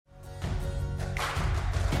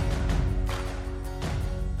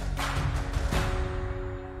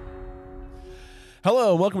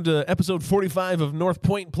Hello, welcome to episode 45 of North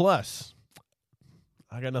Point Plus.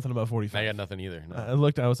 I got nothing about 45. I got nothing either. No.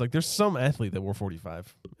 I was like, there's some athlete that wore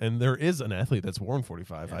 45, and there is an athlete that's worn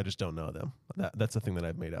 45. Yeah. I just don't know them. That's the thing that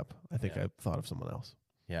I've made up. I think I thought of someone else.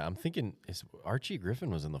 Yeah, I'm thinking Archie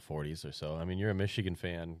Griffin was in the 40s or so. I mean, you're a Michigan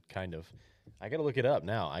fan, kind of. I got to look it up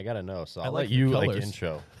now. I got to know. So I'll let you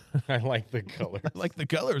intro. I like the colors. I like the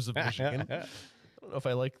colors of Michigan. I don't know if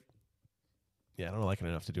I like. Yeah, I don't like it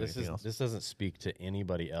enough to do anything else. This doesn't speak to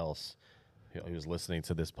anybody else who's listening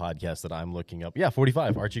to this podcast that I'm looking up. Yeah,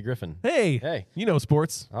 45, Archie Griffin. Hey, you know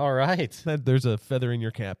sports. All right. There's a feather in your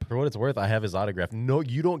cap. For what it's worth, I have his autograph. No,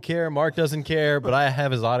 you don't care. Mark doesn't care, but I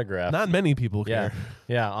have his autograph. Not many people care.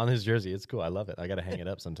 Yeah, on his jersey. It's cool. I love it. I got to hang it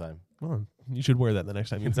up sometime. Well, you should wear that the next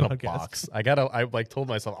time you It's in a box. I told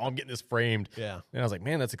myself, I'm getting this framed. Yeah. And I was like,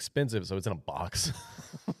 man, that's expensive, so it's in a box.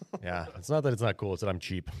 Yeah. It's not that it's not cool. It's that I'm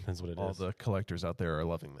cheap. That's what it is. All the collectors out there are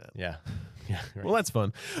loving that. Yeah. Yeah. Right. Well, that's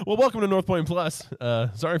fun. Well, welcome to North Point Plus.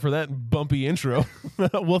 Sorry for that bumpy intro.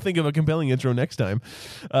 We'll think of a compelling intro next time.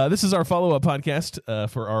 This is our follow-up podcast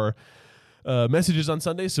for our messages on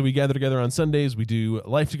Sundays. So we gather together on Sundays. We do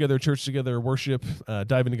life together, church together, worship,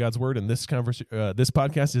 dive into God's word. And this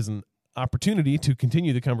podcast is an opportunity to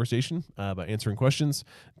continue the conversation by answering questions,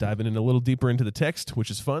 diving in a little deeper into the text,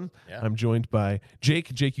 which is fun. Yeah. I'm joined by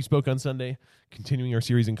Jake. Jake, you spoke on Sunday, continuing our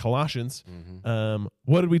series in Colossians. Mm-hmm.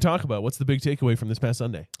 What did we talk about? What's the big takeaway from this past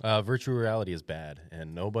Sunday? Virtual reality is bad,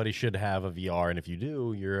 and nobody should have a VR. And if you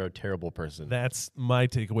do, you're a terrible person. That's my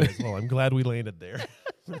takeaway as well. I'm glad we landed there.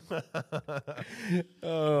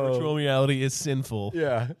 Virtual reality is sinful.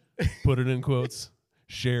 Yeah. Put it in quotes.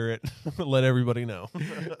 Share it. Let everybody know.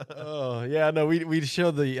 Oh, yeah. No, we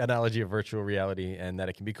showed the analogy of virtual reality and that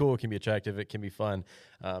it can be cool, it can be attractive, it can be fun.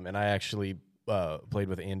 And I actually played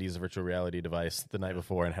with Andy's virtual reality device the night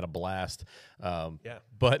before and had a blast.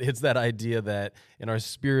 But it's that idea that in our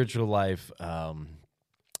spiritual life,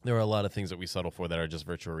 there are a lot of things that we settle for that are just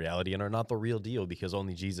virtual reality and are not the real deal because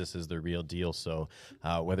only Jesus is the real deal. So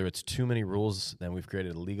whether it's too many rules, then we've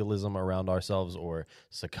created legalism around ourselves or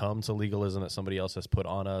succumb to legalism that somebody else has put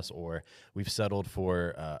on us, or we've settled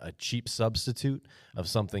for a cheap substitute of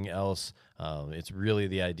something else. It's really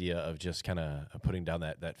the idea of just kind of putting down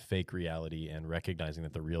that fake reality and recognizing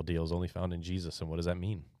that the real deal is only found in Jesus. And what does that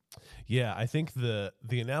mean? Yeah, I think the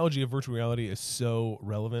analogy of virtual reality is so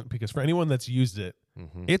relevant because for anyone that's used it,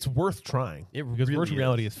 it's worth trying. Because really virtual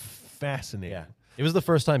reality is fascinating. Yeah. It was the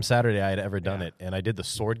first time Saturday I had ever done it, and I did the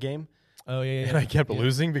sword game. Oh, yeah. And I kept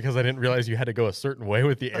losing because I didn't realize you had to go a certain way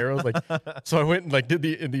with the arrows. So I went and did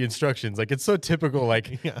the instructions. It's so typical.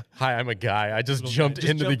 Hi, I'm a guy. I just jumped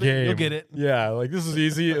into the game. You'll get it. Yeah, this is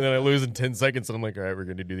easy, and then I lose in 10 seconds, and I'm like, all right, we're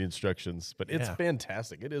going to do the instructions. But it's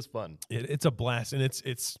fantastic. It is fun. It's a blast, and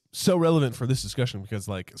it's so relevant for this discussion because,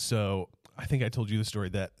 I think I told you the story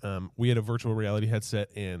that we had a virtual reality headset,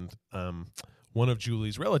 and one of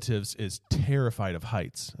Julie's relatives is terrified of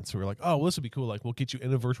heights. And so we're like, oh, well, this would be cool. We'll get you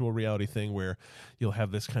in a virtual reality thing where you'll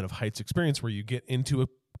have this kind of heights experience where you get into a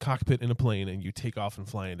cockpit in a plane and you take off and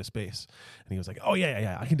fly into space. And he was like, oh,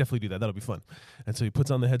 yeah, I can definitely do that. That'll be fun. And so he puts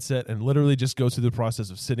on the headset and literally just goes through the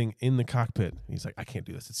process of sitting in the cockpit. And he's like, I can't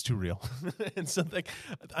do this. It's too real. And something,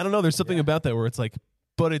 I don't know, there's something about that where it's like,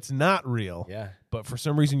 but it's not real. Yeah. But for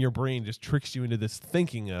some reason, your brain just tricks you into this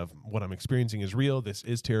thinking of what I'm experiencing is real. This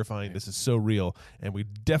is terrifying. Right. This is so real. And we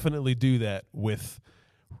definitely do that with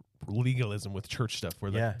legalism, with church stuff,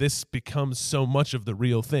 where this becomes so much of the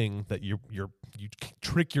real thing that you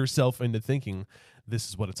trick yourself into thinking this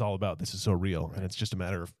is what it's all about. This is so real. Right. And it's just a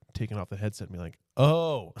matter of taking off the headset and being like,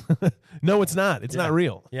 oh, no, it's not. It's not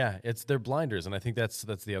real. Yeah, they're blinders. And I think that's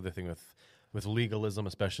the other thing with legalism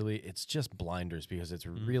especially, it's just blinders because it's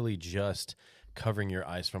really just covering your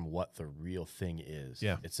eyes from what the real thing is.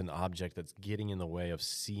 Yeah. It's an object that's getting in the way of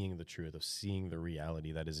seeing the truth, of seeing the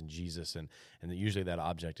reality that is in Jesus. And usually that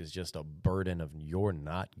object is just a burden of you're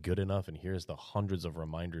not good enough, and here's the hundreds of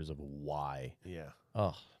reminders of why. Yeah.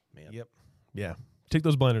 Oh, man. Yep. Yeah. Take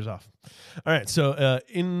those blinders off. All right, so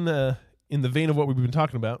in the vein of what we've been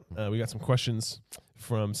talking about, we got some questions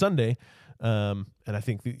from Sunday. And I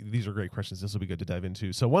think these are great questions. This will be good to dive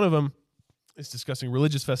into. So one of them is discussing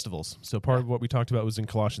religious festivals. So part of what we talked about was in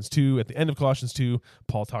Colossians 2. At the end of Colossians 2,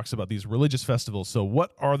 Paul talks about these religious festivals. So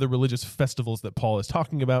what are the religious festivals that Paul is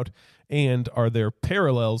talking about? And are there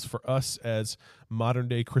parallels for us as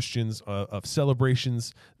modern-day Christians of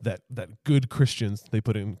celebrations that good Christians, they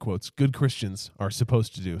put in quotes, good Christians are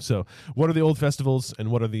supposed to do? So what are the old festivals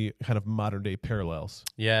and what are the kind of modern-day parallels?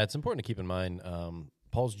 Yeah, it's important to keep in mind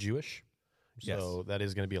Paul's Jewish. Yes. So that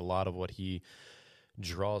is going to be a lot of what he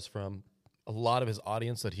draws from. a lot of his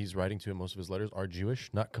audience that he's writing to in most of his letters are Jewish,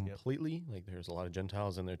 not completely. Like there's a lot of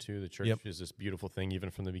Gentiles in there too. The church is this beautiful thing, even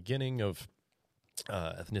from the beginning of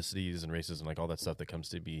ethnicities and races and like all that stuff that comes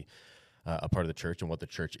to be a part of the church and what the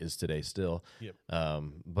church is today still.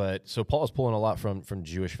 But so Paul is pulling a lot from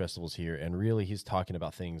Jewish festivals here, and really he's talking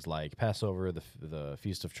about things like Passover, the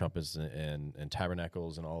Feast of Trumpets, and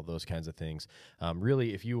Tabernacles, and all of those kinds of things.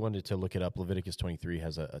 Really, if you wanted to look it up, Leviticus 23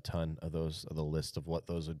 has a ton of those, of the list of what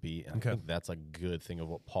those would be. And I think that's a good thing of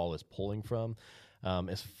what Paul is pulling from.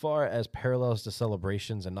 As far as parallels to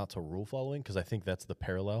celebrations and not to rule following, because I think that's the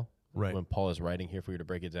parallel when Paul is writing here, for you to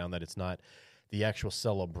break it down, that it's not the actual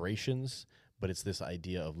celebrations, but it's this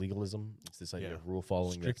idea of legalism. It's this idea of rule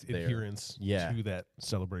following, strict adherence to that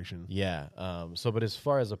celebration. But as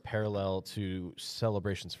far as a parallel to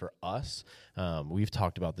celebrations for us, we've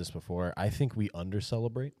talked about this before. I think we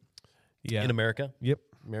under-celebrate in America.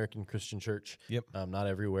 American Christian church. Not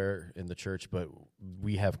everywhere in the church, but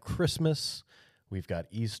we have Christmas. We've got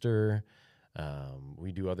Easter.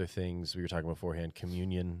 We do other things. We were talking beforehand,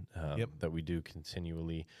 communion that we do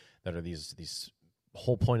continually. That are these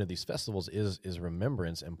whole point of these festivals is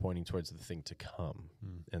remembrance and pointing towards the thing to come.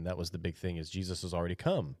 And that was the big thing, is Jesus has already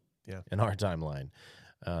come in our timeline.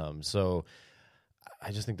 So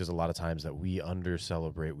I just think there's a lot of times that we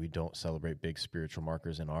under-celebrate. We don't celebrate big spiritual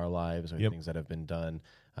markers in our lives or things that have been done.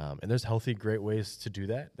 And there's healthy, great ways to do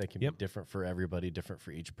that. That can be different for everybody, different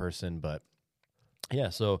for each person, but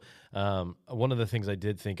so one of the things I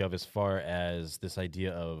did think of as far as this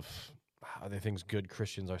idea of other things good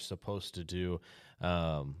Christians are supposed to do,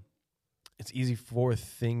 it's easy for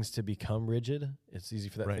things to become rigid. It's easy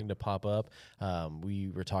for that thing to pop up. We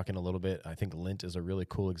were talking a little bit. I think Lent is a really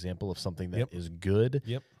cool example of something that is good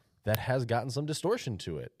that has gotten some distortion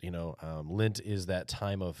to it. Lent is that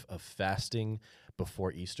time of fasting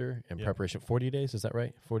before Easter in preparation. 40 days, is that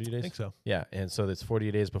right? 40 days? I think so. Yeah, and so that's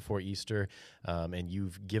 40 days before Easter, and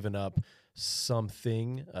you've given up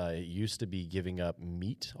something. It used to be giving up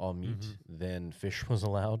meat, all meat. Then fish was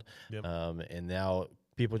allowed, and now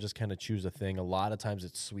people just kind of choose a thing. A lot of times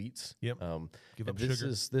it's sweets. Give up sugar.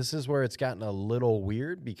 This is where it's gotten a little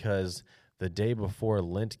weird, because the day before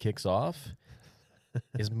Lent kicks off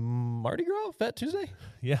is Mardi Gras, Fat Tuesday.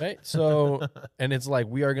 Right? So, and it's like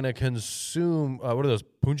we are going to consume, what are those,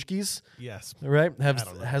 punchkis? Yes. Right?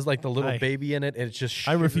 Has like the little baby in it, and it's just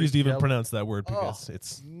I refuse to even pronounce that word,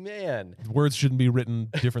 because words shouldn't be written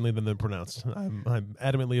differently than they're pronounced. I'm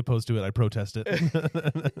adamantly opposed to it. I protest it.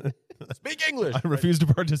 Speak English. I refuse to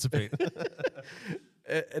participate.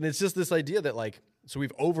 And it's just this idea that, like, so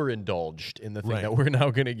we've overindulged in the thing that we're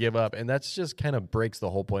now going to give up, and that's just kind of breaks the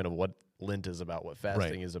whole point of what Lent is about, what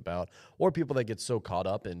fasting is about, or people that get so caught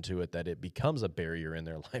up into it that it becomes a barrier in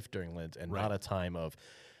their life during Lent, and not a time of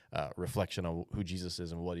reflection on who Jesus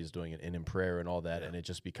is and what he's doing, and in prayer and all that, and it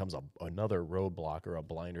just becomes another roadblock or a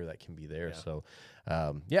blinder that can be there. So,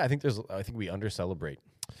 I think we under-celebrate.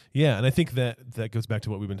 Yeah, and I think that goes back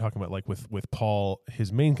to what we've been talking about, like with Paul,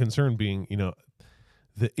 his main concern being,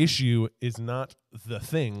 the issue is not the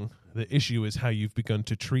thing. The issue is how you've begun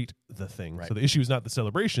to treat the thing. So the issue is not the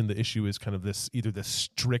celebration. The issue is kind of either this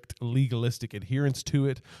strict legalistic adherence to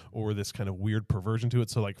it, or this kind of weird perversion to it.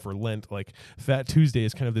 So like for Lent, like Fat Tuesday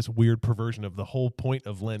is kind of this weird perversion of the whole point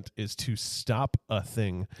of Lent is to stop a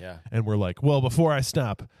thing. And we're like, well, before I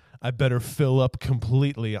stop, I better fill up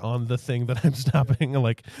completely on the thing that I'm stopping.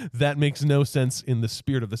 Like, that makes no sense in the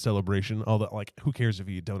spirit of the celebration. Although, like, who cares if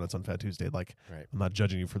you eat donuts on Fat Tuesday? Like, I'm not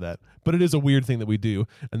judging you for that. But it is a weird thing that we do.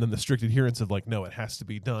 And then the strict adherence of, like, no, it has to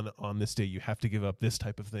be done on this day. You have to give up this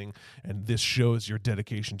type of thing. And this shows your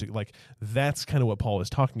dedication to, like, that's kind of what Paul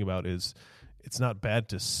is talking about, is it's not bad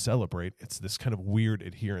to celebrate. It's this kind of weird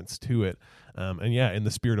adherence to it. And yeah, in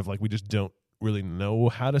the spirit of, like, we just don't really know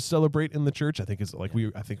how to celebrate in the church. I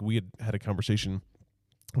think we had a conversation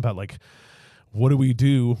about, like, what do we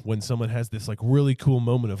do when someone has this, like, really cool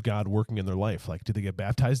moment of God working in their life? Like, do they get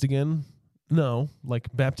baptized again? No.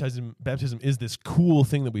 Like, baptism is this cool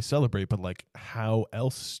thing that we celebrate, but, like, how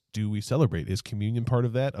else do we celebrate? Is communion part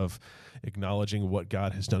of that, of acknowledging what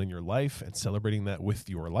God has done in your life and celebrating that with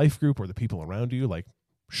your life group or the people around you? Like,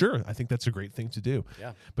 sure, I think that's a great thing to do.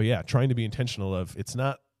 But yeah, trying to be intentional of, it's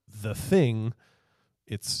not the thing,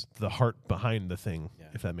 it's the heart behind the thing,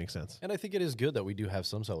 if that makes sense. And I think it is good that we do have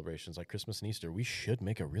some celebrations like Christmas and Easter. We should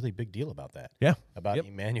make a really big deal about that. About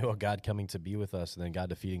Emmanuel, God coming to be with us, and then God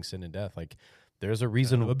defeating sin and death. Like, there's a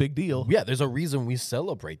reason. Kind of a big deal. Yeah, there's a reason we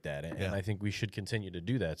celebrate that, and I think we should continue to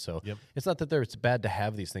do that. So it's not that it's bad to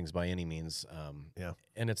have these things by any means.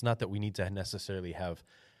 And it's not that we need to necessarily have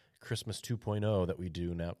Christmas 2.0 that we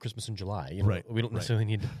do now, Christmas in July. You know, Right, we don't right. necessarily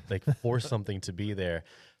need to like force something to be there,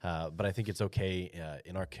 but I think it's okay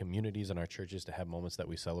in our communities and our churches to have moments that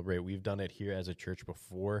we celebrate. We've done it here as a church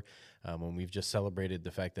before when we've just celebrated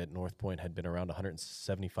the fact that North Point had been around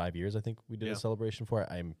 175 years. I think we did a celebration for it.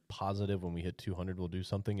 I'm positive when we hit 200, we'll do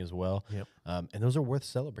something as well. Yep. And those are worth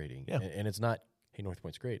celebrating. Yeah. And it's not, hey, North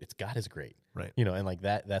Point's great. It's God is great. Right. You know, and like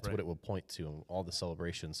that's Right. what it will point to in all the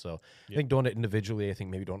celebrations. So I think doing it individually, I think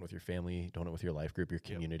maybe doing it with your family, doing it with your life group, your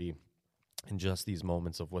community, and just these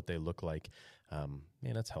moments of what they look like.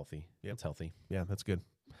 Man, that's healthy. Yep. It's healthy. Yeah, that's good.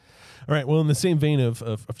 All right. Well, in the same vein of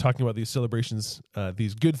talking about these celebrations,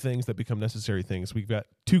 these good things that become necessary things, we've got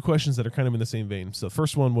two questions that are kind of in the same vein. So the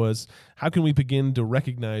first one was, how can we begin to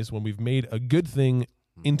recognize when we've made a good thing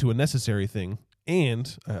into a necessary thing?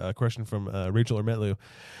 And a question from Rachel Ormetlu,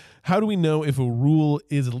 how do we know if a rule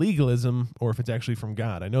is legalism or if it's actually from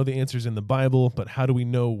God? I know the answer's in the Bible, but how do we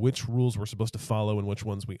know which rules we're supposed to follow and which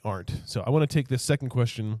ones we aren't? So I want to take this second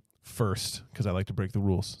question first because I like to break the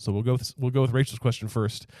rules. So we'll go with Rachel's question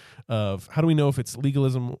first of how do we know if it's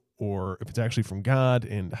legalism or if it's actually from God,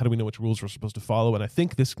 and how do we know which rules we're supposed to follow? And I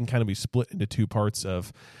think this can kind of be split into two parts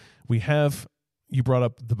of you brought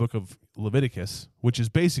up the book of Leviticus, which is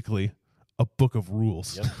basically a book of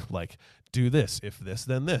rules. Yep. Like, do this, if this,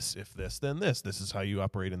 then this, if this, then this. This is how you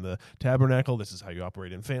operate in the tabernacle. This is how you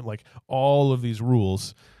operate in like all of these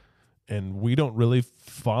rules. And we don't really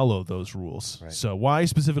follow those rules. Right. So why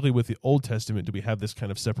specifically with the Old Testament do we have this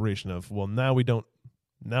kind of separation of, well, now we don't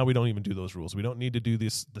even do those rules. We don't need to do the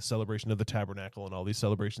celebration of the tabernacle and all these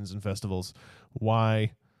celebrations and festivals.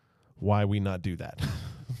 Why we not do that?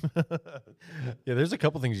 Yeah, there's a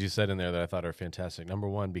couple things you said in there that I thought are fantastic. Number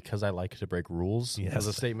one, because I like to break rules, was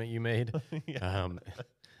a statement you made.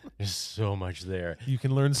 There's so much there. You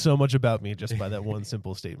can learn so much about me just by that one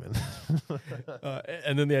simple statement.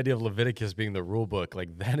 And then the idea of Leviticus being the rule book,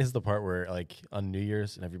 like that is the part where like on New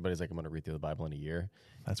Year's and everybody's like, I'm going to read through the Bible in a year.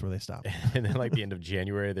 That's where they stop. And then like the end of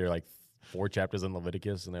January, they're like 4 chapters in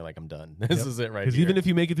Leviticus and they're like, I'm done. This is it right Because here. even if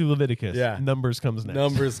you make it through Leviticus, Numbers comes next.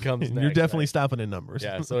 Numbers comes next. You're definitely right? stopping in Numbers.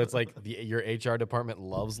 Yeah, so it's like your HR department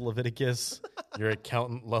loves Leviticus, your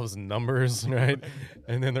accountant loves Numbers, right?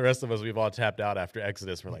 And then the rest of us, we've all tapped out after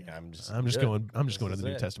Exodus. We're like, I'm just going to the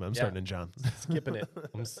New Testament. I'm starting in John. Skipping it.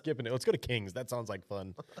 I'm skipping it. Let's go to Kings. That sounds like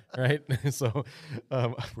fun, right? So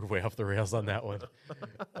we're way off the rails on that one.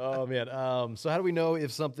 Oh man. So how do we know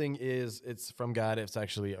if something it's from God? If it's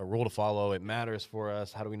actually a rule to follow, it matters for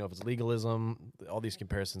us. How do we know if it's legalism? All these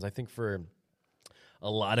comparisons. I think for a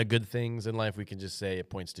lot of good things in life, we can just say it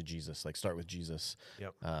points to Jesus. Like start with Jesus.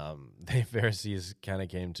 Yep. The Pharisees kind of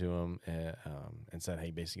came to him and said,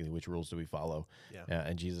 "Hey, basically, which rules do we follow?" Yeah.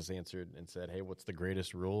 And Jesus answered and said, "Hey, what's the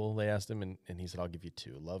greatest rule?" They asked him, and he said, "I'll give you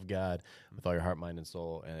 2: love God with all your heart, mind, and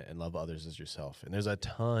soul, and love others as yourself." And there's a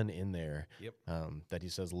ton in there that he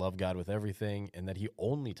says, love God with everything, and that he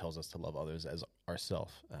only tells us to love others as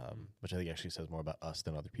ourselves, which I think actually says more about us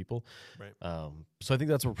than other people. Right. So I think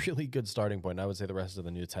that's a really good starting point. And I would say the rest of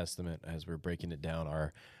the New Testament, as we're breaking it down,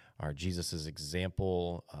 are Jesus's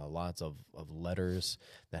example, lots of letters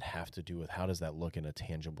that have to do with how does that look in a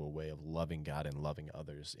tangible way of loving God and loving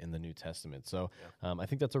others in the New Testament. So I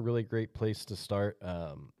think that's a really great place to start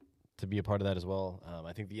to be a part of that as well.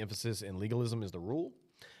 I think the emphasis in legalism is the rule,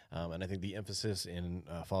 and I think the emphasis in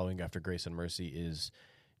following after grace and mercy is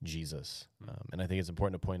Jesus. And I think it's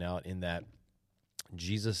important to point out in that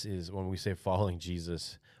Jesus is, when we say following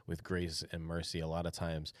Jesus with grace and mercy, a lot of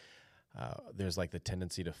times there's like the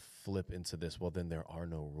tendency to flip into this, well, then there are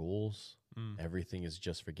no rules. Everything is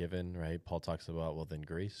just forgiven, right? Paul talks about, well, then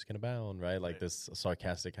grace can abound, right? Like this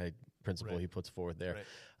sarcastic principle he puts forward there.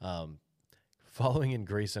 Right. Following in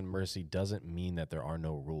grace and mercy doesn't mean that there are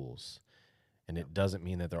no rules. And it doesn't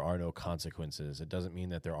mean that there are no consequences. It doesn't mean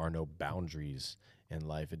that there are no boundaries in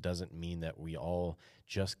life. It doesn't mean that we all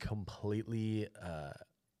just completely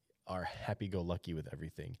are happy-go-lucky with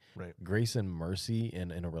everything. Right. Grace and mercy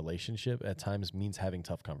in a relationship at times means having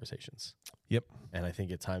tough conversations. Yep. And I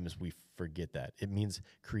think at times we forget that. It means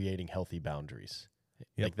creating healthy boundaries.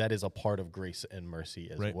 Yep. Like that is a part of grace and mercy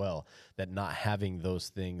as well, that not having those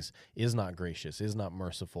things is not gracious, is not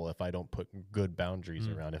merciful if I don't put good boundaries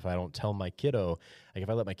around. If I don't tell my kiddo, like if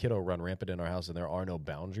I let my kiddo run rampant in our house and there are no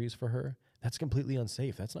boundaries for her, that's completely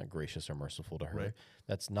unsafe. That's not gracious or merciful to her. Right.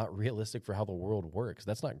 That's not realistic for how the world works.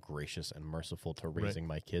 That's not gracious and merciful to raising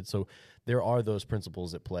my kids. So there are those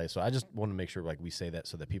principles at play. So I just want to make sure like we say that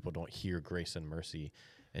so that people don't hear grace and mercy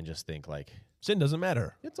and just think like sin doesn't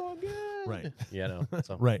matter. It's all good. Right. Yeah, no.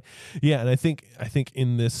 So. Right. Yeah, and I think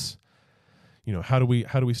in this, how do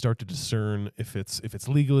we start to discern if it's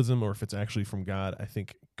legalism or if it's actually from God? I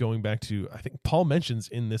think going back to, I think Paul mentions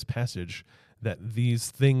in this passage that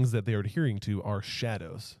these things that they are adhering to are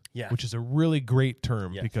shadows, which is a really great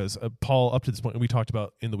term because Paul, up to this point, and we talked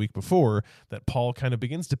about in the week before, that Paul kind of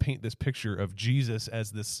begins to paint this picture of Jesus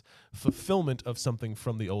as this fulfillment of something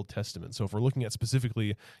from the Old Testament. So if we're looking at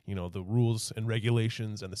specifically, the rules and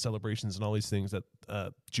regulations and the celebrations and all these things that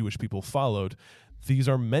Jewish people followed, these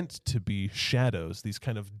are meant to be shadows, these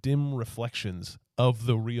kind of dim reflections of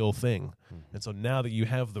the real thing. And so now that you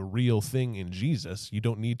have the real thing in Jesus, you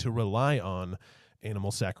don't need to rely on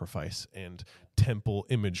animal sacrifice and temple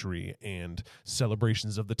imagery and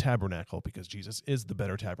celebrations of the tabernacle, because Jesus is the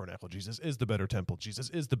better tabernacle, Jesus is the better temple,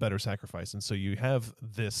 Jesus is the better sacrifice. And so you have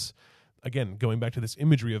this, again, going back to this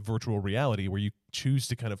imagery of virtual reality where you choose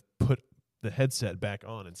to kind of put the headset back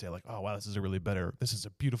on and say like, oh wow, this is a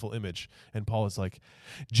beautiful image. And Paul is like,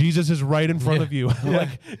 Jesus is right in front of you.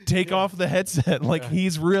 Like, take off the headset. Like,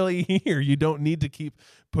 he's really here. You don't need to keep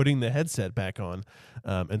putting the headset back on.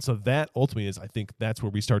 And so that ultimately is, I think that's where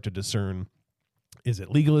we start to discern, is it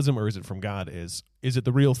legalism or is it from God? Is it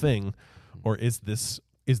the real thing, or is this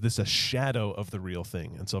a shadow of the real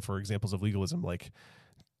thing? And so for examples of legalism, like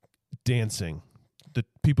dancing, the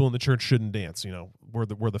people in the church shouldn't dance. We're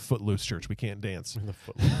the footloose church. We can't dance.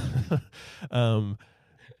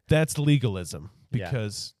 That's legalism,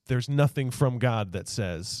 because there's nothing from God that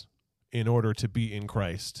says, in order to be in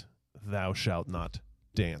Christ, thou shalt not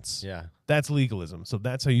dance. Yeah, that's legalism. So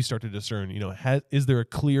that's how you start to discern. Is there a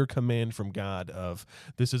clear command from God of,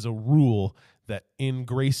 this is a rule that in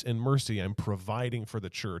grace and mercy I'm providing for the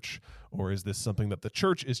church, or is this something that the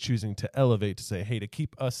church is choosing to elevate to say, hey, to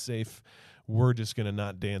keep us safe, we're just going to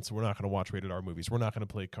not dance. We're not going to watch rated R movies. We're not going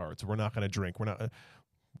to play cards. We're not going to drink.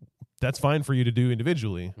 That's fine for you to do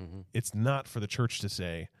individually. Mm-hmm. It's not for the church to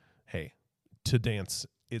say, hey, to dance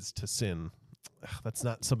is to sin. That's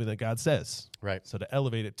not something that God says. Right. So to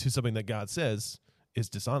elevate it to something that God says is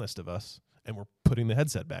dishonest of us, and we're putting the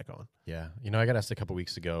headset back on. Yeah. I got asked a couple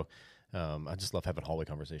weeks ago. I just love having hallway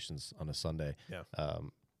conversations on a Sunday. Yeah.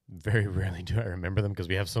 Very rarely do I remember them because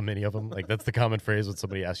we have so many of them. Like, that's the common phrase when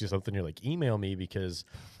somebody asks you something, you're like, email me because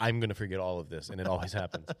I'm going to forget all of this, and it always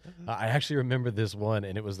happens. I actually remember this one,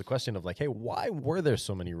 and it was the question of like, hey, why were there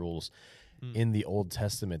so many rules in the Old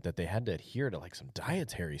Testament that they had to adhere to, like some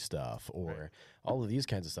dietary stuff or all of these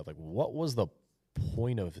kinds of stuff? Like, what was the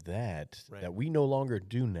point of that we no longer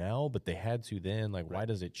do now, but they had to then? Like, why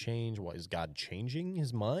does it change? Why is God changing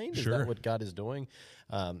his mind? Is that what God is doing?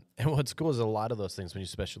 And what's cool is a lot of those things,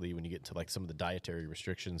 especially when you get into like some of the dietary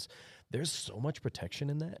restrictions, there's so much protection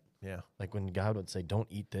in that. Yeah. Like when God would say, don't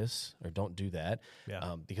eat this or don't do that,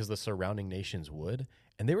 because the surrounding nations would,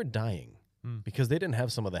 and they were dying because they didn't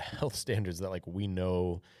have some of the health standards that like we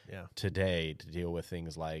know today to deal with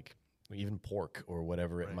things like even pork or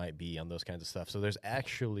whatever it might be on those kinds of stuff. So there's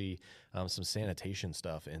actually some sanitation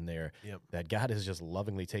stuff in there that God is just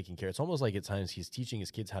lovingly taking care. It's almost like at times he's teaching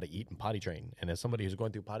his kids how to eat and potty train. And as somebody who's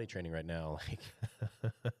going through potty training right now, like,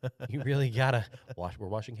 you really gotta wash. We're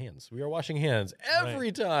washing hands. We are washing hands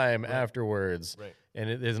every time afterwards. Right. And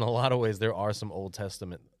it is, in a lot of ways, there are some Old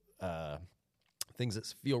Testament things that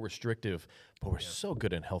feel restrictive, but we're so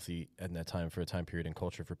good and healthy in that time for a time period and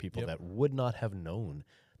culture for people that would not have known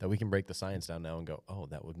that we can break the science down now and go, oh,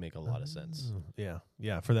 that would make a lot of sense. Yeah.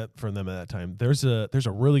 For them at that time, there's a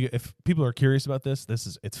really good, if people are curious about this,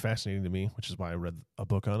 it's fascinating to me, which is why I read a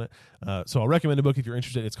book on it. So I'll recommend a book if you're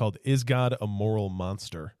interested. It's called "Is God a Moral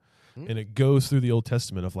Monster?" And it goes through the Old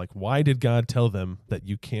Testament of like, why did God tell them that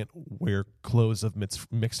you can't wear clothes of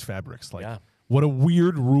mixed fabrics? Like, what a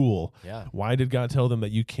weird rule. Yeah. Why did God tell them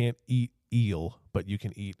that you can't eat eel, but you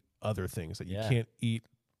can eat other things? That you can't eat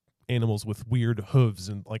animals with weird hooves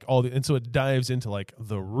and like and so it dives into like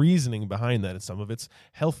the reasoning behind that, and some of it's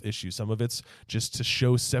health issues, some of it's just to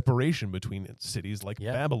show separation between cities like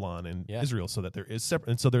Babylon and Israel, so that there is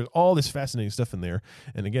separate. And so there's all this fascinating stuff in there.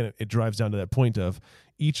 And again, it drives down to that point of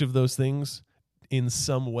each of those things in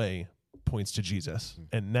some way points to Jesus.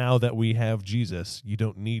 And now that we have Jesus, you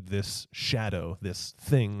don't need this shadow, this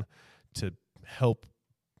thing to help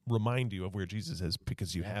remind you of where Jesus is,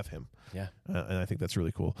 because you have him. Yeah. And I think that's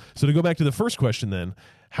really cool. So to go back to the first question then,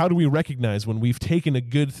 how do we recognize when we've taken a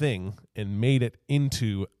good thing and made it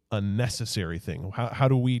into a necessary thing? How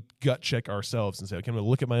do we gut check ourselves and say, okay, I'm going to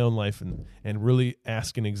look at my own life and really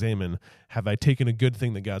ask and examine, have I taken a good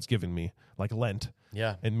thing that God's given me, like Lent,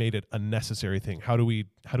 and made it a necessary thing? How do we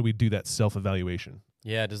do that self-evaluation?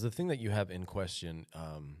 Yeah. Does the thing that you have in question,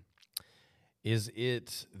 Is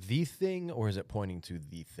it the thing or is it pointing to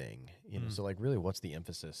the thing? You know, so like really what's the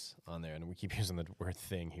emphasis on there? And we keep using the word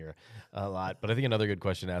thing here a lot, but I think another good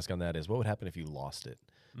question to ask on that is what would happen if you lost it?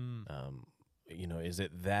 You know, is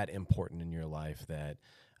it that important in your life that,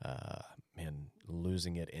 man,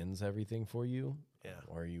 losing it ends everything for you? Yeah.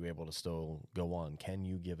 Or are you able to still go on? Can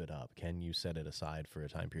you give it up? Can you set it aside for a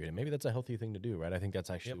time period? And maybe that's a healthy thing to do, right? I think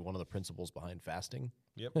that's actually one of the principles behind fasting.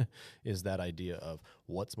 Is that idea of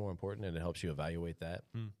what's more important, and it helps you evaluate that.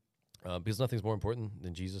 Because nothing's more important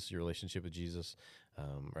than Jesus, your relationship with Jesus,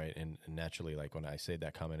 right? And naturally, like when I say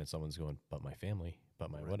that comment and someone's going, but my family, but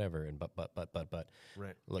my whatever, and but.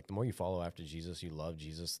 Right. Look, the more you follow after Jesus, you love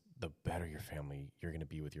Jesus, the better your family, you're going to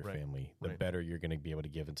be with your family. The better you're going to be able to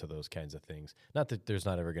give into those kinds of things. Not that there's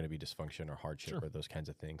not ever going to be dysfunction or hardship or those kinds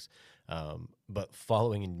of things. But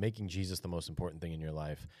following and making Jesus the most important thing in your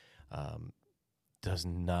life, does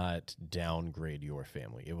not downgrade your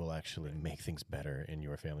family. It will actually make things better in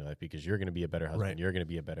your family life because you're going to be a better husband. You're going to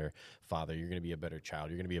be a better father. You're going to be a better child.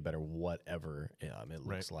 You're going to be a better whatever it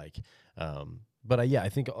looks like. But I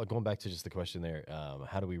think going back to just the question there,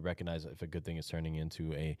 how do we recognize if a good thing is turning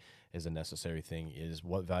into a necessary thing? Is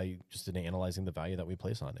what value? Just in analyzing the value that we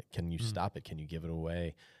place on it. Can you stop it? Can you give it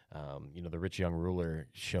away? You know, the rich young ruler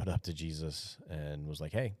showed up to Jesus and was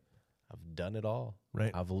like, "Hey, I've done it all.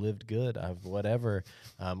 Right. I've lived good. I've whatever,"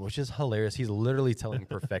 which is hilarious. He's literally telling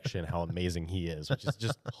perfection how amazing he is, which is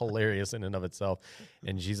just hilarious in and of itself.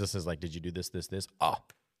 And Jesus is like, "Did you do this, this, this? Oh,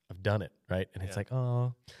 I've done it." Right. And it's like,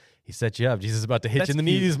 oh, he set you up. Jesus is about to hit you in the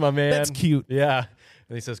knees, my man. That's cute. Yeah.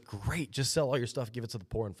 And he says, "Great. Just sell all your stuff. Give it to the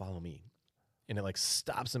poor and follow me." And it like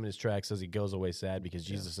stops him in his tracks as he goes away sad because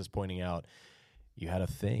Jesus is pointing out, you had a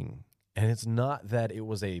thing. And it's not that it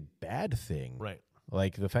was a bad thing. Right.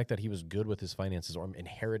 Like the fact that he was good with his finances or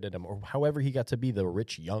inherited them or however he got to be the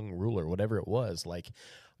rich young ruler, whatever it was, like,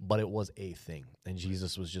 but it was a thing. And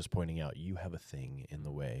Jesus was just pointing out, you have a thing in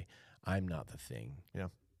the way. I'm not the thing. Yeah.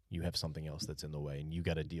 You have something else that's in the way, and you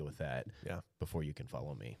got to deal with that before you can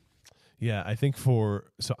follow me. Yeah, I think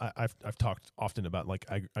I've talked often about, like,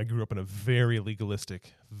 I grew up in a very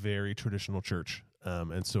legalistic, very traditional church.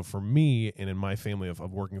 And so for me and in my family of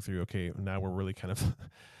working through, okay, now we're really kind of,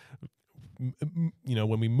 you know,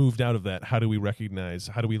 when we moved out of that, how do we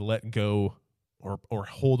let go or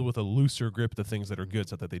hold with a looser grip the things that are good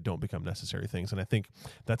so that they don't become necessary things? And I think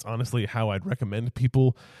that's honestly how I'd recommend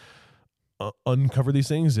people uncover these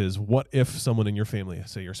things is, what if someone in your family,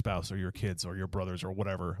 say your spouse or your kids or your brothers or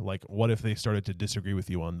whatever, like what if they started to disagree with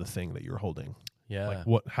you on the thing that you're holding? Yeah.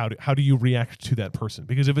 Like how do you react to that person?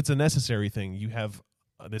 Because if it's a necessary thing, you have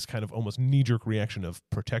this kind of almost knee-jerk reaction of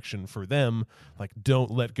protection for them, like don't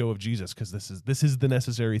let go of Jesus because this is the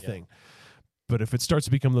necessary thing. But if it starts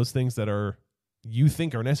to become those things that are you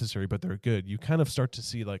think are necessary but they're good, you kind of start to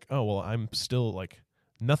see like, oh well, I'm still like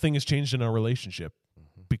nothing has changed in our relationship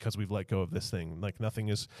because we've let go of this thing. Like nothing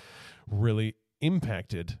is really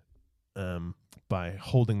impacted by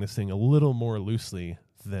holding this thing a little more loosely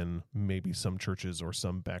than maybe some churches or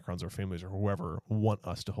some backgrounds or families or whoever want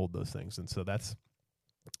us to hold those things. And so that's,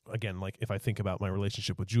 again, like if I think about my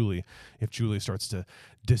relationship with Julie, if Julie starts to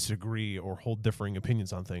disagree or hold differing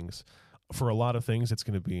opinions on things, for a lot of things, it's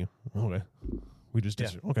going to be, okay, we just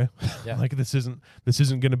disagree. Okay. Yeah. Like this isn't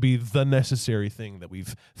going to be the necessary thing that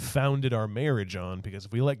we've founded our marriage on, because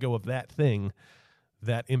if we let go of that thing,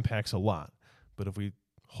 that impacts a lot. But if we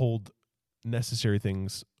hold necessary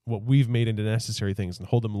things, what we've made into necessary things, and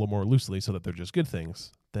hold them a little more loosely so that they're just good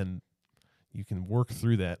things, then you can work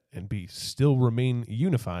through that and still remain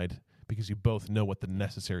unified because you both know what the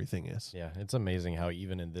necessary thing is. Yeah, it's amazing how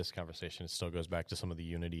even in this conversation, it still goes back to some of the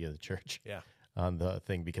unity of the church. Yeah. On the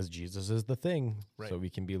thing, because Jesus is the thing, right. So we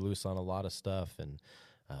can be loose on a lot of stuff. And,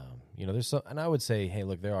 you know, there's some, and I would say, hey,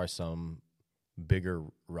 look, there are some bigger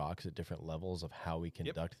rocks at different levels of how we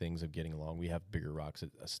conduct things of getting along. We have bigger rocks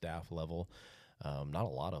at a staff level. Not a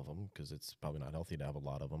lot of them, because it's probably not healthy to have a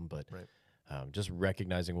lot of them, but just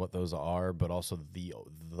recognizing what those are, but also the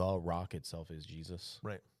rock itself is Jesus.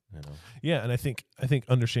 Right. You know? Yeah, and I think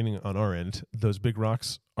understanding on our end, those big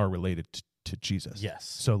rocks are related to Jesus. Yes.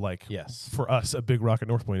 So like for us, a big rock at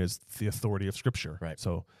North Point is the authority of Scripture. Right.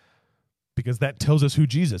 So because that tells us who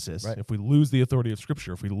Jesus is. Right. If we lose the authority of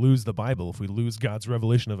Scripture, if we lose the Bible, if we lose God's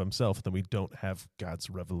revelation of himself, then we don't have God's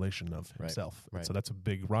revelation of himself. Right. So that's a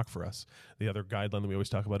big rock for us. The other guideline that we always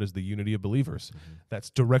talk about is the unity of believers. Mm-hmm. That's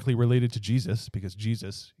directly related to Jesus because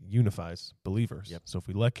Jesus unifies believers. Yep. So if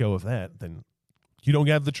we let go of that, then you don't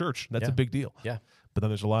have the church. That's a big deal. Yeah. But then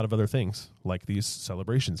there's a lot of other things, like these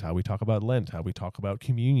celebrations, how we talk about Lent, how we talk about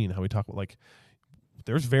communion, how we talk about, like,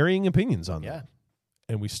 there's varying opinions on that.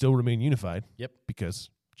 And we still remain unified because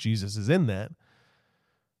Jesus is in that,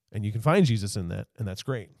 and you can find Jesus in that, and that's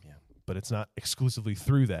great. Yeah. But it's not exclusively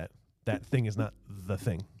through that. That thing is not the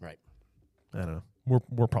thing. Right. I don't know.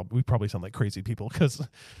 We probably sound like crazy people because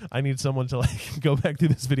I need someone to like go back through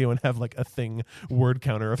this video and have like a thing word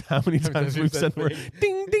counter of how many times we've said word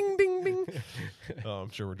ding ding ding ding. Oh, I'm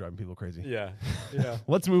sure we're driving people crazy. Yeah.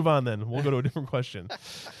 Let's move on then. We'll go to a different question.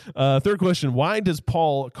 Third question: why does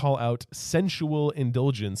Paul call out sensual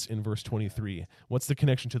indulgence in verse 23? What's the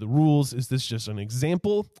connection to the rules? Is this just an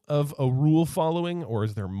example of a rule following, or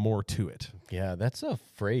is there more to it? Yeah, that's a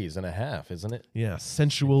phrase and a half, isn't it? Yeah,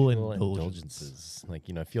 sensual indulgences. Like,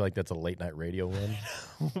 I feel like that's a late night radio one.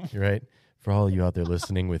 Right? For all you out there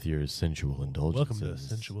listening with your sensual indulgences. Welcome to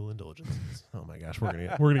sensual indulgences. Oh my gosh, we're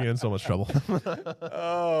gonna get in so much trouble.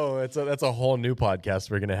 Oh, that's a whole new podcast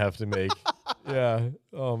we're gonna have to make. Yeah.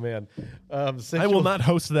 Oh man. I will not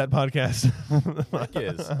host that podcast.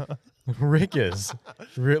 Rick is.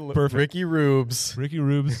 Perfect. Ricky Rubes. Ricky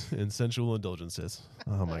Rubes and sensual indulgences.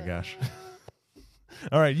 Oh my gosh.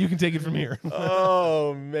 All right, you can take it from here.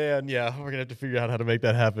 Oh, man. Yeah, we're going to have to figure out how to make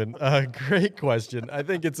that happen. Great question. I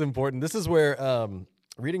think it's important. This is where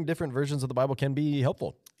reading different versions of the Bible can be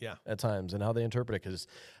helpful at times and how they interpret it, because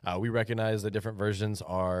we recognize that different versions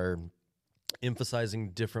are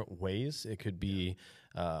emphasizing different ways. It could be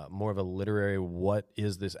more of a literary, what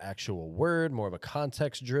is this actual word, more of a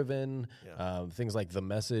context-driven. Things like the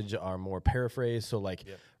Message are more paraphrased. So,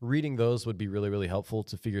 reading those would be really, really helpful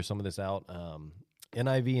to figure some of this out.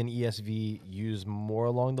 NIV and ESV use more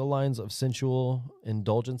along the lines of sensual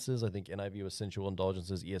indulgences. I think NIV was sensual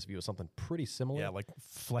indulgences. ESV was something pretty similar. Yeah, like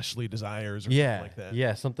fleshly desires or something like that.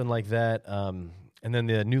 Yeah, something like that. And then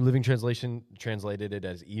the New Living Translation translated it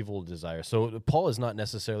as evil desire. So Paul is not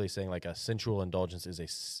necessarily saying like a sensual indulgence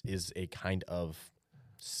is a kind of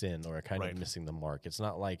sin or a kind of missing the mark. It's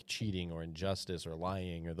not like cheating or injustice or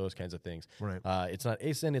lying or those kinds of things. Right. It's not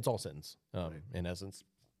a sin, it's all sins, in essence.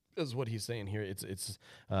 Is what he's saying here. It's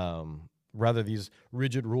rather these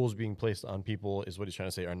rigid rules being placed on people is what he's trying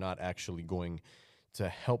to say are not actually going to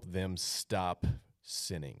help them stop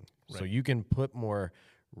sinning. Right. So you can put more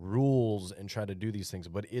rules and try to do these things,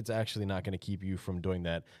 but it's actually not going to keep you from doing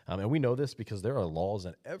that. And we know this because there are laws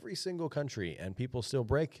in every single country, and people still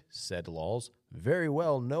break said laws very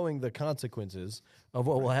well, knowing the consequences of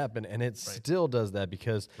what will happen. And it still does that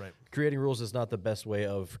because creating rules is not the best way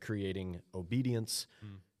of creating obedience.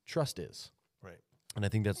 Trust is. Right. And I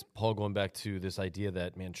think that's Paul going back to this idea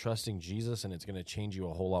that, man, trusting Jesus, and it's going to change you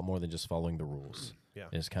a whole lot more than just following the rules. Yeah.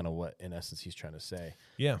 Is kind of what, in essence, he's trying to say.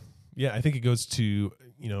 Yeah. Yeah, I think it goes to,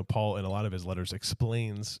 Paul in a lot of his letters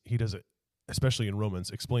explains, he does it, especially in Romans,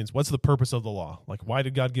 explains what's the purpose of the law? Like, why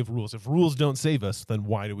did God give rules? If rules don't save us, then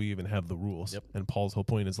why do we even have the rules? Yep. And Paul's whole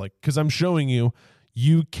point is like, because I'm showing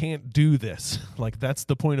you can't do this. Like, that's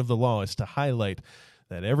the point of the law, is to highlight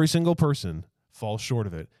that every single person falls short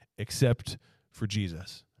of it, except for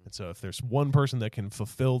Jesus. And so if there's one person that can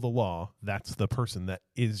fulfill the law, that's the person that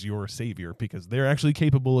is your savior, because they're actually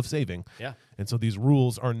capable of saving. Yeah. And so these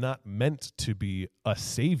rules are not meant to be a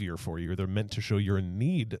savior for you. They're meant to show your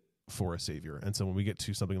need for a savior. And so when we get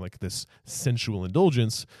to something like this sensual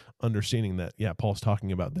indulgence, understanding that, Paul's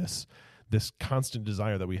talking about this constant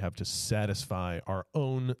desire that we have to satisfy our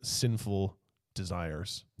own sinful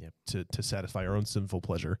desires, to satisfy our own sinful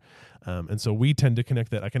pleasure. And so we tend to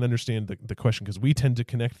connect that. I can understand the question, because we tend to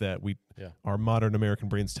connect that. Our modern American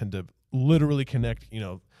brains tend to literally connect,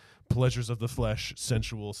 pleasures of the flesh,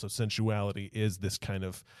 sensual. So sensuality is this kind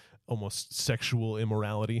of almost sexual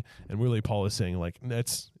immorality. And really Paul is saying like,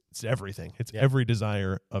 it's everything. It's every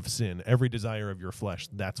desire of sin, every desire of your flesh.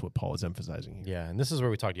 That's what Paul is emphasizing here. Yeah, and this is where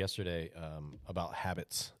we talked yesterday about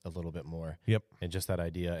habits a little bit more. Yep. And just that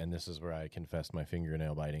idea, and this is where I confessed my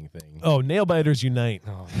fingernail biting thing. Oh, nail biters unite.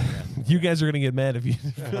 Oh, man. You guys are going to get mad if you...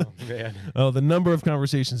 Oh, man. Oh, the number of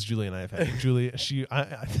conversations Julie and I have had. Julie,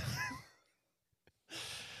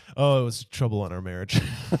 oh, it was trouble on our marriage.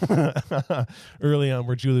 Early on,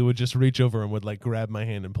 where Julie would just reach over and would like grab my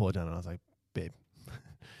hand and pull it down, and I was like, babe,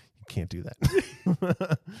 can't do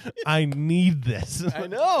that. I need this. I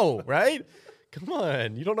know, right? Come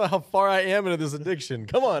on. You don't know how far I am into this addiction.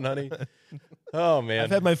 Come on, honey. Oh, man.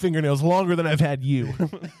 I've had my fingernails longer than I've had you.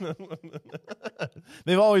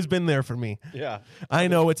 They've always been there for me. Yeah. I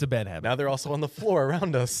know it's a bad habit. Now they're also on the floor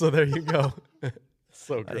around us, so there you go.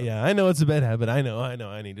 So gross. Yeah, I know it's a bad habit. I know.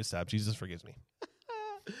 I need to stop. Jesus forgives me.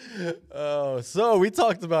 Oh, so we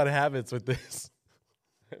talked about habits with this.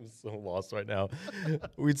 I'm so lost right now.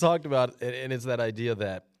 We talked about, and it's that idea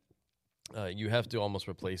that You have to almost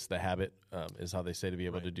replace the habit, is how they say, to be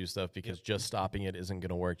able to do stuff, because just stopping it isn't going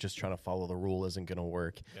to work. Just trying to follow the rule isn't going to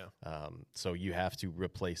work. So you have to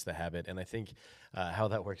replace the habit. And I think how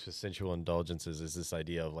that works with sensual indulgences is this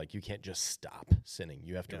idea of like, you can't just stop sinning.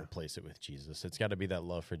 You have to replace it with Jesus. It's got to be that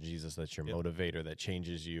love for Jesus that's your motivator, that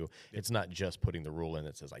changes you. It's not just putting the rule in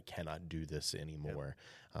that says, I cannot do this anymore.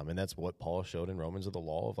 And that's what Paul showed in Romans, of the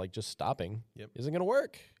law of like just stopping isn't going to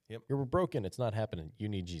work. You're broken. It's not happening. You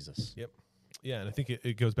need Jesus. Yeah, and I think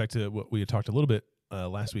it goes back to what we had talked a little bit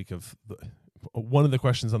last week of one of the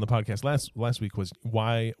questions on the podcast last week was,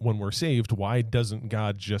 why, when we're saved, why doesn't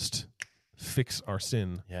God just fix our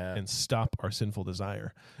sin and stop our sinful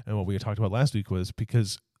desire? And what we had talked about last week was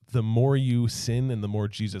because the more you sin and the more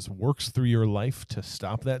Jesus works through your life to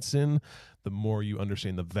stop that sin, the more you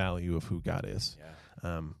understand the value of who God is.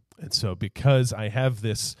 And so because I have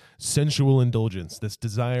this sensual indulgence, this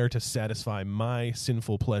desire to satisfy my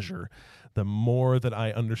sinful pleasure, the more that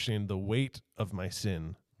I understand the weight of my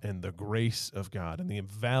sin and the grace of God and the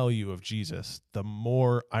value of Jesus, the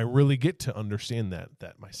more I really get to understand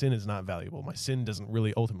that my sin is not valuable. My sin doesn't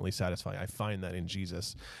really ultimately satisfy. I find that in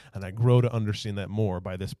Jesus, and I grow to understand that more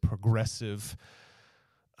by this progressive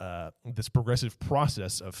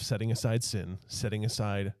process of setting aside sin, setting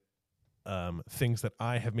aside things that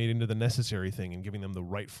I have made into the necessary thing and giving them the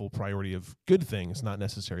rightful priority of good things, not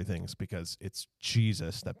necessary things, because it's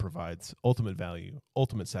Jesus that provides ultimate value,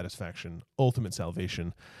 ultimate satisfaction, ultimate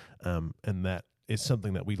salvation, and that is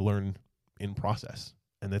something that we learn in process,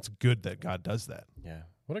 and it's good that God does that. Yeah,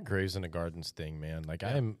 what a graves in the gardens thing, man. Like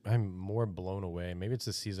I'm more blown away. Maybe it's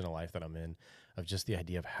the season of life that I'm in, of just the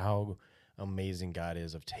idea of how amazing God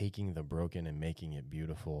is, of taking the broken and making it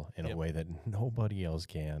beautiful in a way that nobody else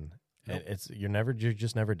can. Nope. You're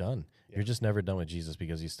just never done. You're just never done with Jesus,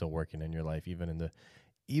 because he's still working in your life, even in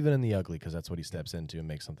the ugly, because that's what he steps into and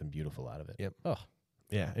makes something beautiful out of it. Oh,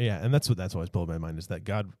 yeah, and that's always blown my mind, is that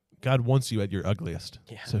God wants you at your ugliest,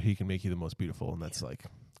 so he can make you the most beautiful, and that's like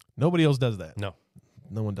nobody else does that. No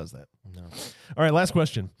one does that. No. All right, last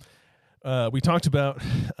question. We talked about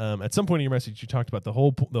at some point in your message, you talked about the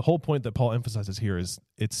whole point that Paul emphasizes here is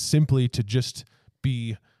it's simply to just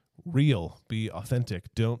be real, be authentic.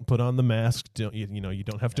 Don't put on the mask. You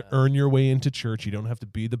don't have to earn your way into church. You don't have to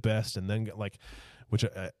be the best, and then which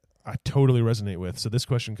I totally resonate with. So this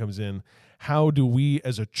question comes in: how do we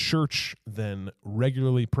as a church then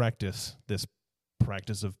regularly practice this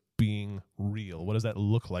practice of being real? What does that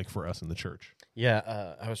look like for us in the church?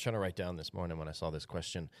 Yeah, I was trying to write down this morning when I saw this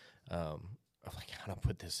question. I'm like, how to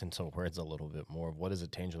put this into words a little bit more. What does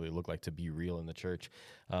it tangibly look like to be real in the church?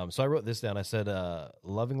 So I wrote this down. I said,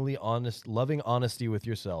 loving honesty with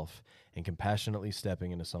yourself and compassionately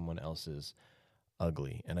stepping into someone else's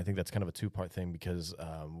ugly. And I think that's kind of a two-part thing, because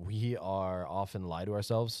we are often lie to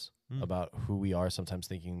ourselves about who we are, sometimes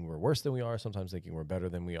thinking we're worse than we are, sometimes thinking we're better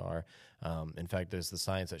than we are. In fact, there's the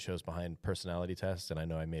science that shows behind personality tests, and I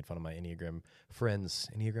know I made fun of my Enneagram friends,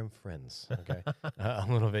 okay, a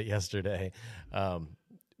little bit yesterday.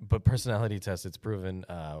 But personality tests, it's proven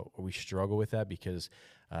we struggle with that because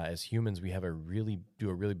as humans, we do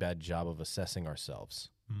a really bad job of assessing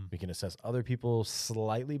ourselves. We can assess other people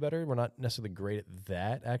slightly better. We're not necessarily great at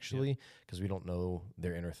that, actually, because we don't know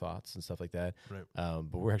their inner thoughts and stuff like that. Right.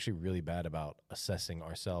 But we're actually really bad about assessing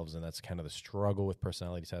ourselves, and that's kind of the struggle with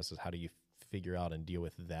personality tests, is how do you figure out and deal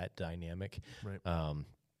with that dynamic? Right.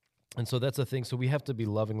 And so that's the thing. So we have to be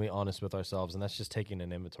lovingly honest with ourselves, and that's just taking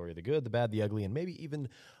an inventory of the good, the bad, the ugly, and maybe even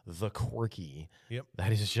the quirky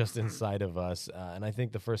that is just inside of us. And I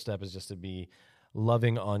think the first step is just to be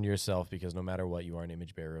loving on yourself, because no matter what, you are an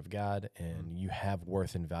image bearer of God, and you have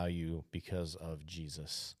worth and value because of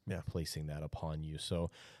Jesus placing that upon you.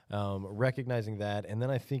 So recognizing that, and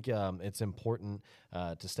then I think it's important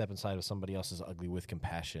to step inside of somebody else's ugly with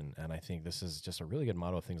compassion. And I think this is just a really good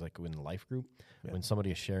model of things like in life group, when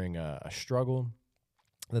somebody is sharing a struggle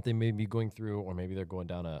that they may be going through, or maybe they're going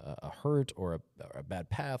down a hurt or a bad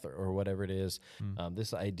path or whatever it is.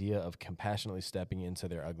 This idea of compassionately stepping into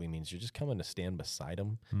their ugly means you're just coming to stand beside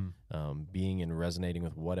them, being and resonating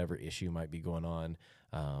with whatever issue might be going on.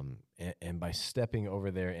 And by stepping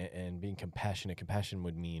over there and being compassionate, compassion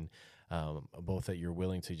would mean both that you're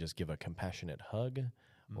willing to just give a compassionate hug,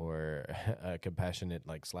 or a compassionate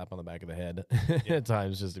slap on the back of the head at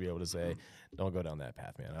times, just to be able to say, don't go down that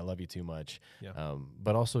path, man. I love you too much.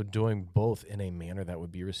 But also doing both in a manner that would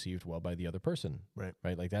be received well by the other person. Right.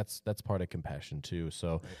 Like that's part of compassion too.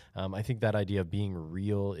 So I think that idea of being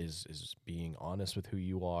real is being honest with who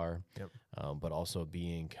you are, but also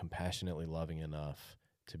being compassionately loving enough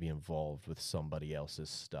to be involved with somebody else's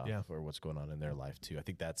stuff or what's going on in their life too. I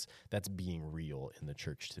think that's being real in the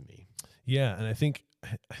church to me. Yeah, and I think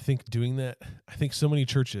doing that, I think so many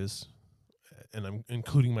churches, and I'm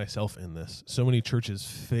including myself in this, so many churches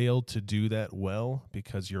fail to do that well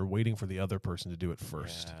because you're waiting for the other person to do it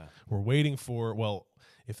first. Yeah. We're waiting for, well,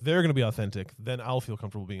 if they're going to be authentic, then I'll feel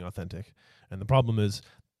comfortable being authentic. And the problem is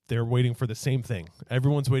they're waiting for the same thing.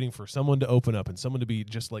 Everyone's waiting for someone to open up and someone to be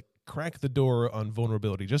just like crack the door on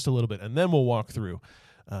vulnerability just a little bit, and then we'll walk through.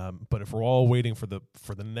 But if we're all waiting for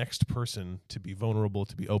the next person to be vulnerable,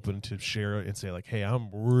 to be open, to share and say like, hey, I'm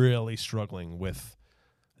really struggling with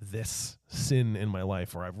this sin in my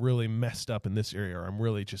life, or I've really messed up in this area, or I'm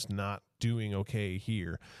really just not doing okay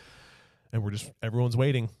here. And everyone's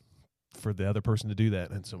waiting for the other person to do that.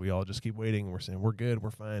 And so we all just keep waiting. We're saying, we're good,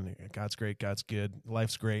 we're fine. God's great, God's good,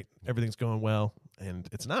 life's great, everything's going well. And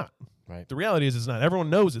it's not. Right. The reality is it's not. Everyone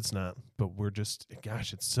knows it's not, but we're just,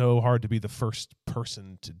 gosh, it's so hard to be the first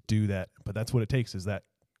person to do that. But that's what it takes, is that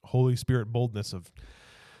Holy Spirit boldness of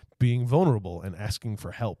being vulnerable and asking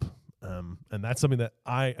for help. And that's something that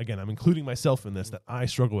I'm including myself in this, that I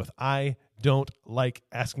struggle with. I don't like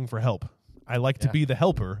asking for help. I like to be the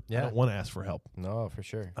helper. I don't want to ask for help. No, for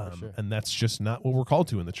sure. And that's just not what we're called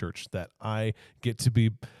to in the church, that I get to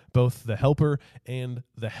be both the helper and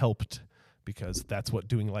the helped, because that's what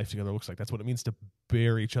doing life together looks like. That's what it means to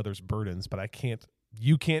bear each other's burdens. But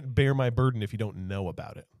you can't bear my burden if you don't know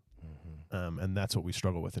about it. Mm-hmm. And that's what we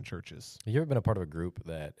struggle with in churches. You ever been a part of a group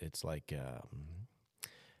that it's like,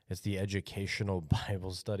 it's the educational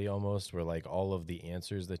Bible study almost, where like all of the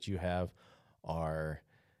answers that you have are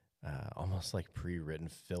almost like pre-written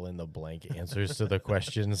fill in the blank answers to the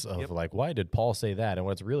questions of like, why did Paul say that? And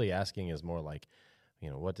what it's really asking is more like,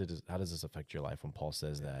 how does this affect your life when Paul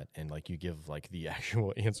says that? And like you give like the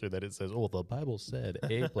actual answer that it says, oh, the Bible said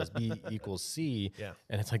A plus B equals C. Yeah.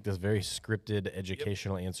 And it's like this very scripted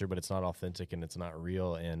educational answer, but it's not authentic and it's not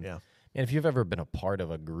real. And if you've ever been a part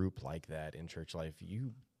of a group like that in church life,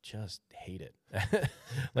 you just hate it.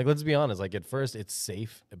 Like, let's be honest, like at first it's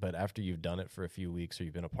safe, but after you've done it for a few weeks or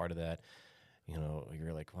you've been a part of that,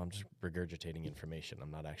 you're like, well, I'm just regurgitating information. I'm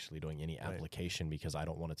not actually doing any application because I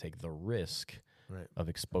don't want to take the risk of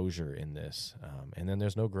exposure in this. And then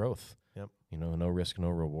there's no growth, no risk, no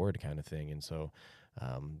reward kind of thing. And so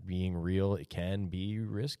being real, it can be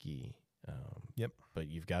risky. But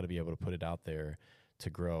you've got to be able to put it out there to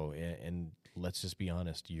grow. And let's just be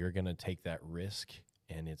honest, you're going to take that risk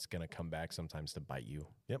and it's going to come back sometimes to bite you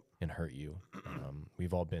and hurt you.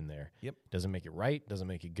 We've all been there. Doesn't make it right, doesn't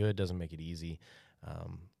make it good, doesn't make it easy.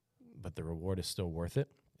 But the reward is still worth it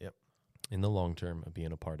in the long term of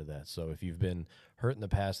being a part of that. So if you've been hurt in the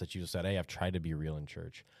past that you said, hey, I've tried to be real in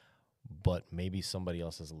church, but maybe somebody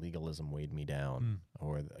else's legalism weighed me down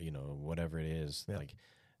or, whatever it is, like,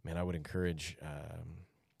 man, I would encourage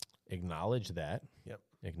acknowledge that.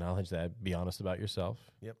 Acknowledge that. Be honest about yourself.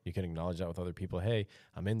 You can acknowledge that with other people. Hey,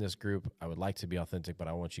 I'm in this group. I would like to be authentic, but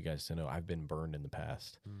I want you guys to know I've been burned in the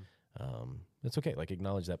past. It's okay. Like,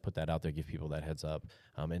 acknowledge that, put that out there, give people that heads up,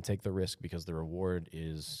 and take the risk because the reward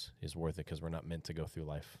is worth it, because we're not meant to go through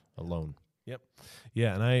life alone.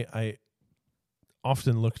 Yeah, and I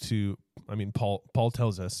often look to, Paul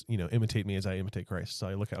tells us, imitate me as I imitate Christ. So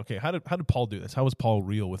I look at, okay, how did Paul do this? How was Paul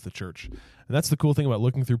real with the church? And that's the cool thing about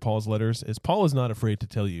looking through Paul's letters, is Paul is not afraid to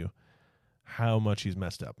tell you how much he's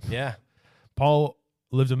messed up. Yeah. Paul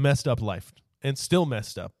lived a messed up life and still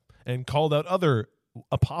messed up and called out other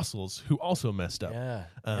apostles who also messed up.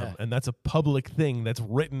 And that's a public thing that's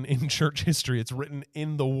written in church history. It's written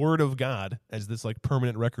in the Word of God as this like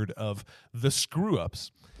permanent record of the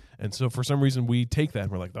screw-ups. And so for some reason we take that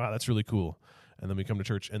and we're like, that's really cool. And then we come to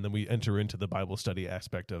church and then we enter into the Bible study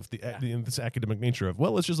aspect of this academic nature of,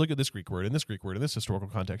 well, let's just look at this Greek word and this Greek word and this historical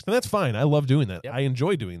context. And that's fine. I love doing that. I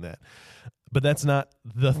enjoy doing that. But that's not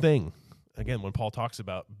the thing. Again, when Paul talks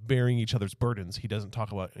about bearing each other's burdens, he doesn't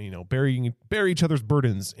talk about, bear each other's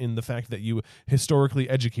burdens in the fact that you historically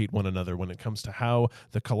educate one another when it comes to how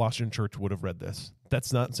the Colossian church would have read this.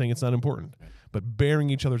 That's not saying it's not important. But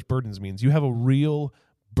bearing each other's burdens means you have a real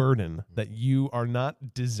burden that you are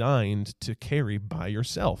not designed to carry by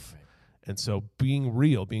yourself. And so being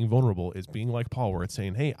real, being vulnerable is being like Paul, where it's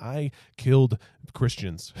saying, hey, I killed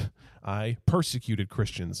Christians. I persecuted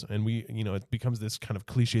Christians. And it becomes this kind of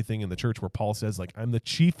cliche thing in the church where Paul says, like, I'm the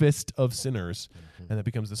chiefest of sinners. And that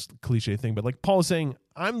becomes this cliche thing. But like Paul is saying,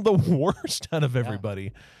 I'm the worst out of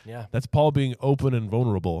everybody. That's Paul being open and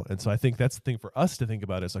vulnerable. And so I think that's the thing for us to think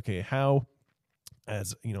about is, okay, how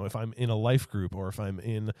as if I'm in a life group or if I'm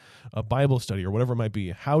in a Bible study or whatever it might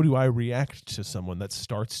be, how do I react to someone that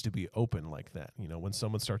starts to be open like that? When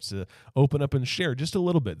someone starts to open up and share just a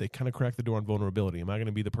little bit, they kind of crack the door on vulnerability. Am I going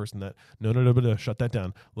to be the person that, no, shut that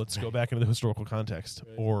down. Let's go back into the historical context.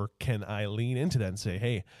 Right. Or can I lean into that and say,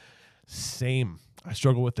 hey, same. I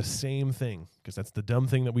struggle with the same thing, because that's the dumb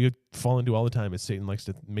thing that we fall into all the time is Satan likes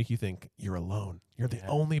to make you think you're alone. You're the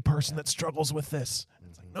only person that struggles with this.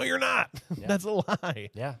 It's like, no, you're not. That's a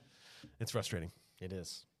lie. Yeah. It's frustrating. It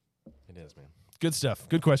is. It is, man. Good stuff.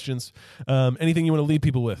 Good questions. Anything you want to leave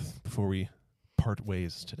people with before we part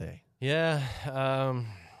ways today? Yeah.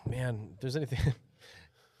 Man, if there's anything.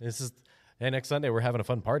 Next Sunday we're having a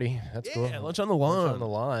fun party. That's cool. Yeah, lunch on the lawn. Lunch on the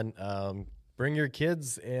lawn. Bring your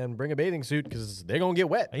kids and bring a bathing suit because they're going to get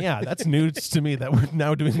wet. Yeah, that's news to me that we're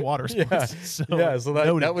now doing water sports. So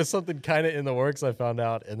that was something kind of in the works I found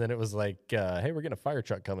out. And then it was like, hey, we're getting a fire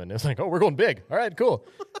truck coming. It was like, oh, we're going big. All right, cool.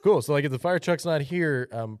 Cool. So like if the fire truck's not here,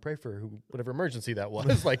 pray for whatever emergency that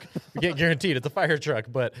was. Like we can't guarantee it's a fire truck.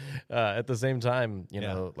 But at the same time,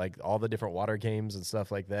 like all the different water games and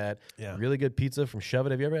stuff like that. Yeah. Really good pizza from Shove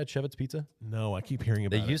It. Have you ever had Shove It's pizza? No, I keep hearing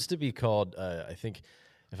about it. They used to be called, I think,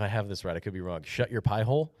 if I have this right, I could be wrong. Shut your pie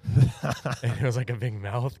hole. And it was like a big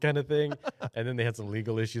mouth kind of thing. And then they had some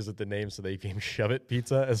legal issues with the name, so they became Shove It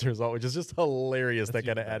Pizza as a result, which is just hilarious, that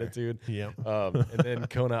kind of attitude. Yeah. And then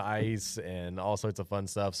Kona Ice and all sorts of fun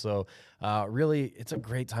stuff. So really, it's a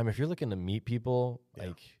great time. If you're looking to meet people,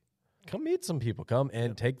 come meet some people. Come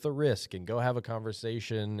and take the risk and go have a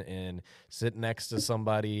conversation and sit next to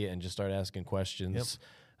somebody and just start asking questions. Yep.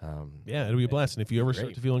 It'll be a blast. And if you ever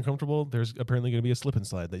start to feel uncomfortable, there's apparently going to be a slip and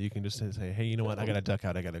slide that you can just say, hey, you know what? I got to duck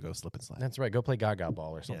out. I got to go slip and slide. That's right. Go play Gaga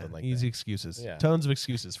ball or something like that. Easy excuses. Yeah. Tons of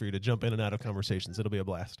excuses for you to jump in and out of conversations. It'll be a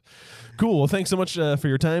blast. Cool. Well, thanks so much for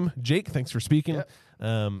your time. Jake, thanks for speaking. Yep.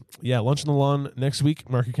 Lunch on the lawn next week.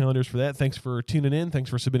 Mark your calendars for that. Thanks for tuning in. Thanks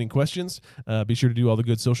for submitting questions. Be sure to do all the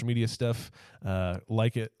good social media stuff.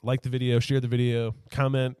 Like the video, share the video,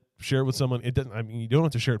 comment, share it with someone. It doesn't. I mean, you don't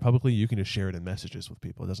have to share it publicly. You can just share it in messages with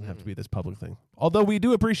people. It doesn't have to be this public thing. Although we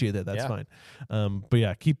do appreciate that. That's fine. But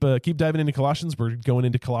yeah, keep diving into Colossians. We're going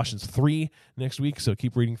into Colossians 3 next week, so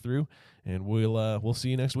keep reading through, and we'll see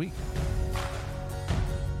you next week.